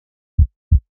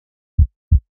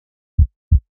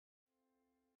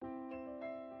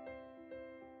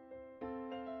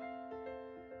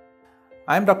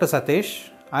I'm Dr.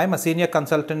 Sathish. I'm a senior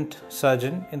consultant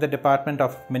surgeon in the Department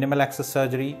of Minimal Access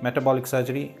Surgery, Metabolic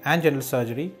Surgery and General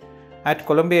Surgery at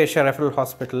Columbia Asia Referral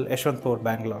Hospital, Yeshwanthpur,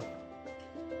 Bangalore.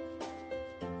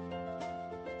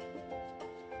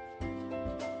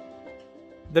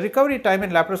 The recovery time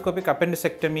in laparoscopic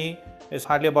appendectomy is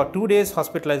hardly about 2 days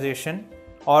hospitalization,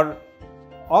 or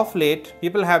of late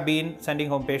people have been sending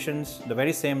home patients the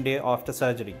very same day after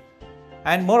surgery.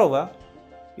 And moreover,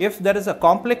 if there is a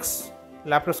complex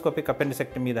laparoscopic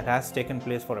appendectomy that has taken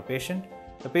place for a patient,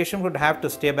 the patient would have to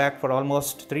stay back for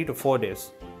almost 3 to 4 days.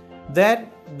 There,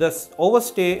 this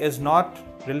overstay is not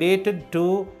related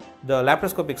to the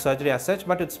laparoscopic surgery as such,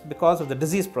 but it's because of the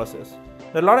disease process.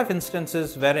 There are a lot of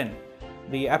instances wherein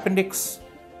the appendix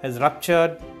is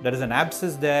ruptured, there is an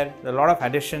abscess there, a lot of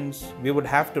adhesions, we would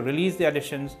have to release the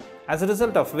adhesions, as a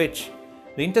result of which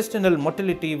the intestinal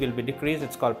motility will be decreased.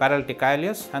 It's called paralytic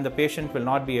Ileus, and the patient will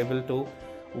not be able to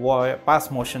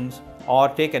pass motions or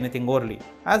take anything orally,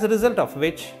 as a result of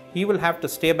which he will have to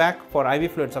stay back for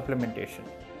IV fluid supplementation.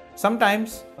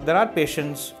 Sometimes there are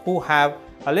patients who have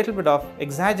a little bit of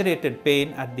exaggerated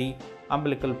pain at the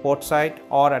umbilical port site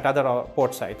or at other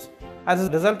port sites, as a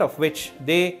result of which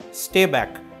they stay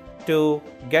back to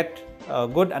get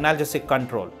good analgesic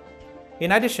control.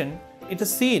 In addition, it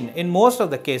is seen in most of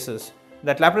the cases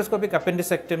that laparoscopic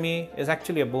appendectomy is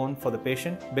actually a boon for the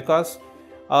patient, because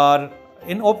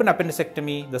in open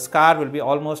appendectomy, the scar will be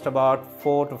almost about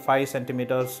 4 to 5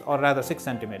 centimeters, or rather 6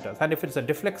 centimeters. And if it's a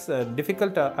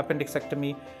difficult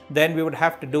appendectomy, then we would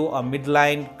have to do a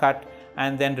midline cut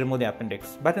and then remove the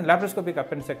appendix. But in laparoscopic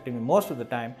appendectomy, most of the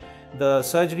time, the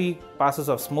surgery passes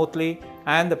off smoothly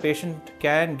and the patient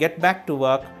can get back to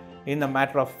work in a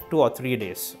matter of 2 or 3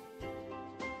 days.